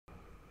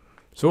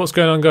So what's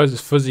going on, guys?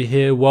 It's Fuzzy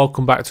here.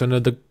 Welcome back to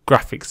another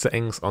graphics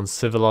settings on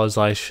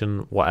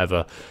Civilization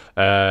whatever.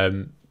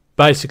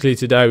 Basically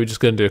today we're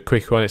just going to do a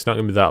quick one. It's not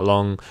going to be that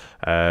long.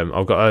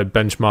 I've got a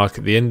benchmark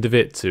at the end of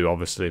it to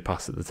obviously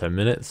pass it the 10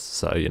 minutes,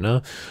 so you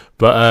know.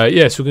 But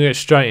yeah, so we're going to get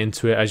straight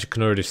into it. As you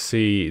can already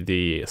see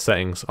the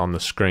settings on the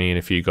screen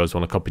if you guys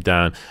want to copy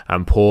down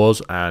and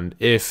pause. And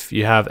if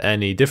you have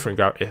any different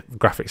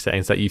graphic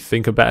settings that you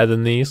think are better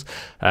than these,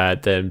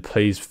 then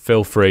please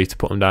feel free to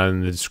put them down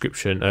in the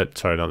description.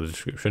 Sorry, not the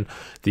description,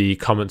 the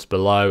comments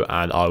below,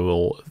 and I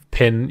will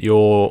pin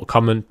your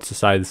comment to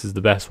say this is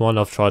the best one.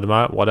 I've tried them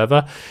out,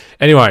 whatever.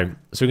 Anyway,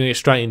 so we're going to get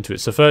straight into it.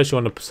 So first you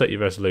want to set your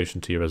resolution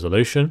to your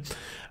resolution.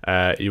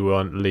 You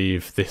want to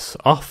leave this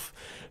off.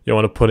 You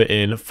want to put it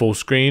in full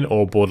screen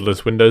or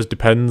borderless windows,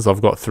 depends.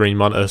 I've got 3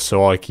 monitors,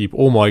 so I keep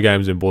all my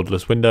games in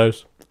borderless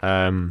windows,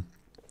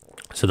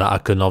 so that I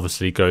can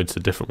obviously go into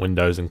different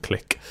windows and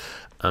click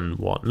and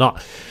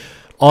whatnot.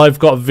 I've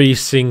got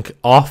VSync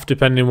off.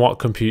 Depending on what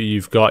computer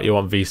you've got, you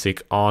want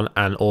VSync on,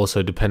 and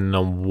also depending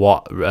on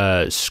what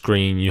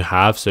screen you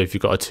have. So if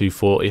you've got a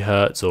 240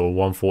 Hz or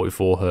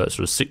 144 Hz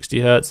or 60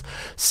 Hz,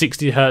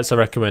 60 Hz I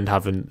recommend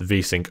having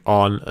VSync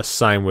on.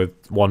 Same with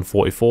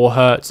 144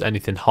 Hz.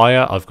 Anything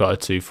higher, I've got a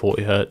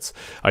 240 Hz.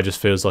 I just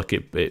feels like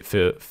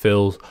it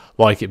feels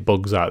like it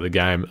bugs out the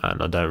game,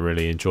 and I don't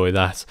really enjoy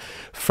that.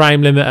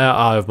 Frame limiter,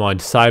 I have mine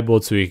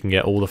disabled so we can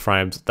get all the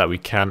frames that we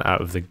can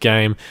out of the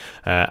game.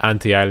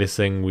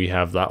 Anti-Aliasing, we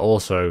have that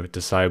also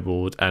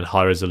disabled, and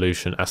high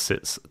resolution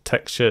asset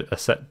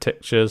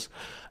textures,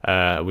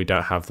 we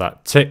don't have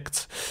that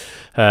ticked.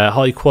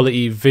 High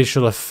quality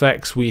visual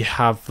effects, we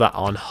have that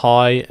on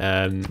high.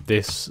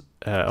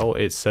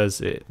 It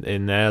says it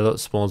in there, that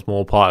spawns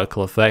more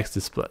particle effects.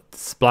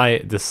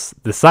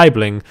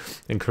 Disabling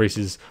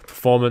increases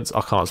performance.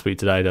 I can't speak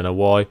today, don't know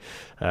why.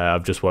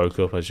 I've just woke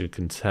up, as you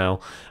can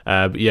tell.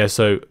 But yeah,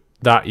 so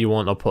that you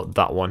want to put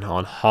that one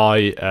on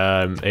high.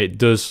 It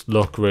does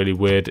look really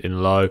weird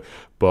in low,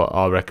 but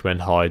I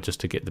recommend high just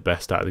to get the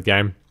best out of the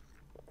game.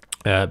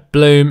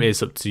 Bloom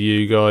is up to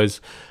you guys.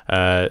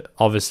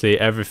 Obviously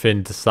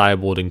everything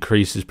disabled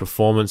increases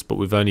performance, but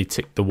we've only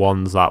ticked the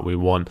ones that we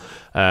want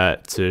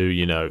to,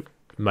 you know,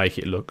 make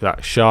it look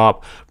that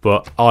sharp.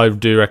 But I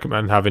do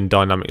recommend having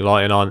dynamic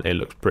lighting on. It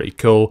looks pretty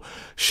cool.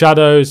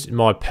 Shadows,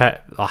 my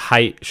pet, I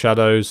hate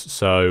shadows,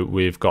 so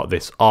we've got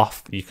this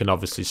off. You can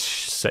obviously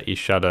set your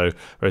shadow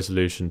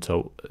resolution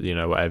to, you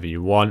know, whatever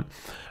you want.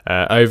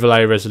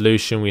 Overlay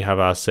resolution, we have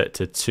our set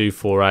to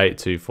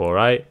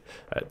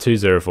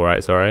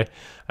 2048, sorry.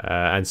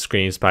 And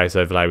screen space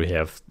overlay we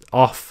have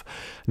off.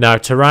 Now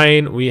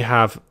terrain we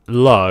have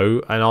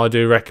low, and I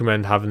do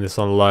recommend having this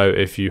on low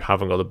if you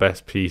haven't got the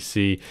best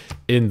PC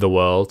in the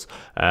world,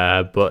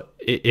 but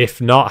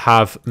if not,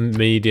 have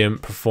medium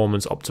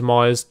performance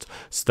optimized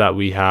so that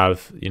we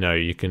have, you know,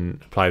 you can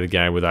play the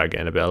game without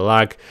getting a bit of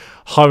lag.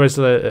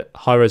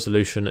 High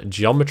resolution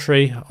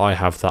geometry, I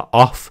have that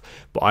off,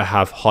 but I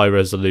have high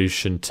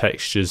resolution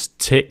textures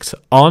ticked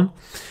on.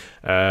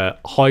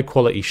 High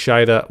quality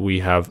shader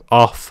we have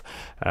off.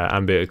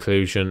 Ambient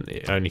occlusion,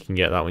 you only can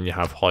get that when you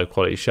have high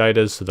quality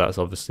shaders, so that's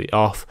obviously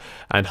off.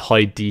 And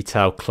high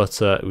detail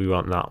clutter, we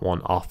want that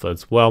one off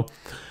as well.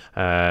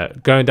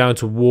 Going down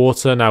to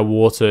water, now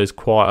water is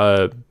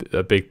quite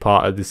a big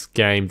part of this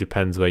game.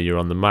 Depends where you're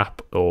on the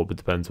map, or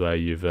depends where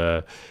you've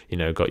you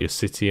know, got your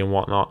city and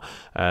whatnot.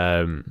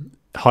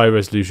 High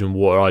resolution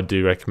water I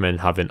do recommend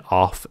having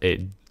off.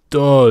 It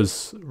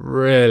does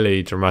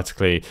really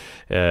dramatically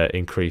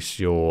increase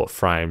your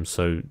frames,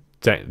 so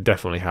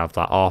definitely have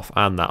that off,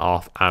 and that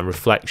off. And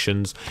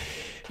reflections,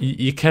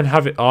 you can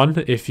have it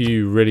on if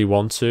you really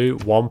want to.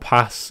 One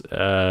pass,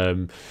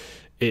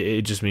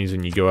 it just means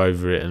when you go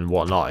over it and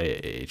whatnot,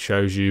 it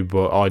shows you,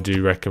 but I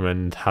do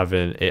recommend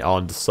having it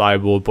on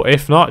disabled. But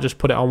if not, just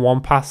put it on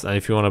one pass. And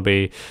if you want to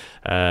be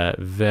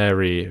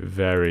very,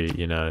 very,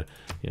 you know,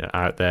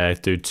 out there,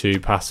 do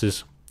 2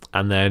 passes.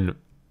 And then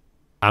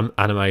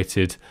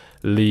animated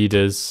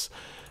leaders,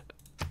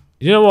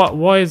 you know what,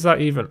 why is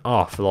that even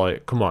off?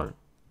 Like, come on,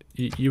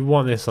 you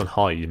want this on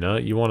high, you know,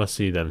 you want to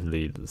see them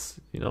leaders,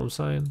 you know what I'm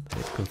saying?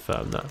 Let's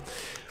confirm that.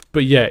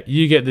 But yeah,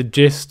 you get the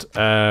gist.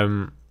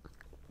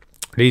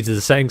 These are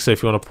the settings. So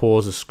if you want to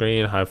pause the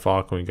screen, how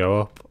far can we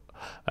go up?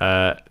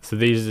 So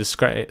these are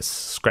the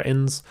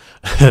screens.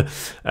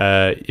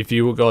 If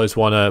you guys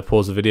want to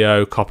pause the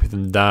video, copy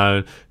them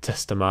down,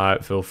 test them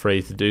out, feel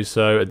free to do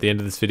so. At the end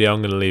of this video,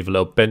 I'm going to leave a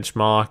little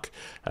benchmark,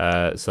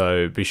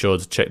 so be sure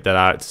to check that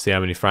out to see how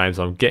many frames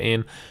I'm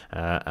getting.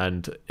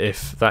 And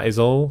if that is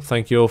all,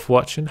 thank you all for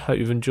watching. Hope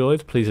you've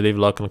enjoyed. Please leave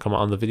a like and a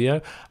comment on the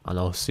video, and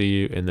I'll see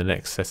you in the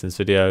next settings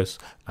videos.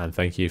 And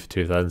thank you for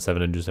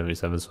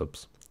 2,777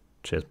 subs.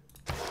 Cheers.